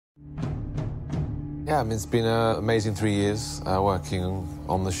Yeah, I mean, it's been an amazing 3 years working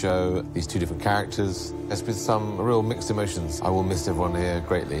on the show, these two different characters. There's been some real mixed emotions. I will miss everyone here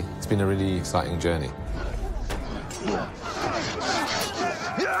greatly. It's been a really exciting journey. I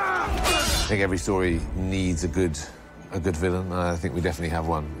think every story needs a good villain, and I think we definitely have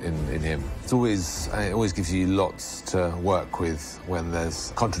one in him. It always gives you lots to work with when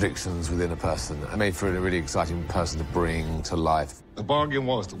there's contradictions within a person. It made for a really exciting person to bring to life. The bargain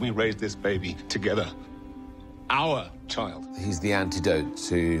was that we raise this baby together. Our child. He's the antidote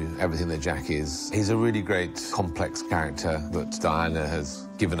to everything that Jack is. He's a really great, complex character that Diana has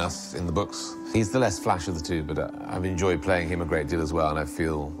given us in the books. He's the less flash of the two, but I've enjoyed playing him a great deal as well, and I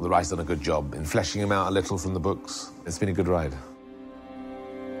feel the writer's done a good job in fleshing him out a little from the books. It's been a good ride.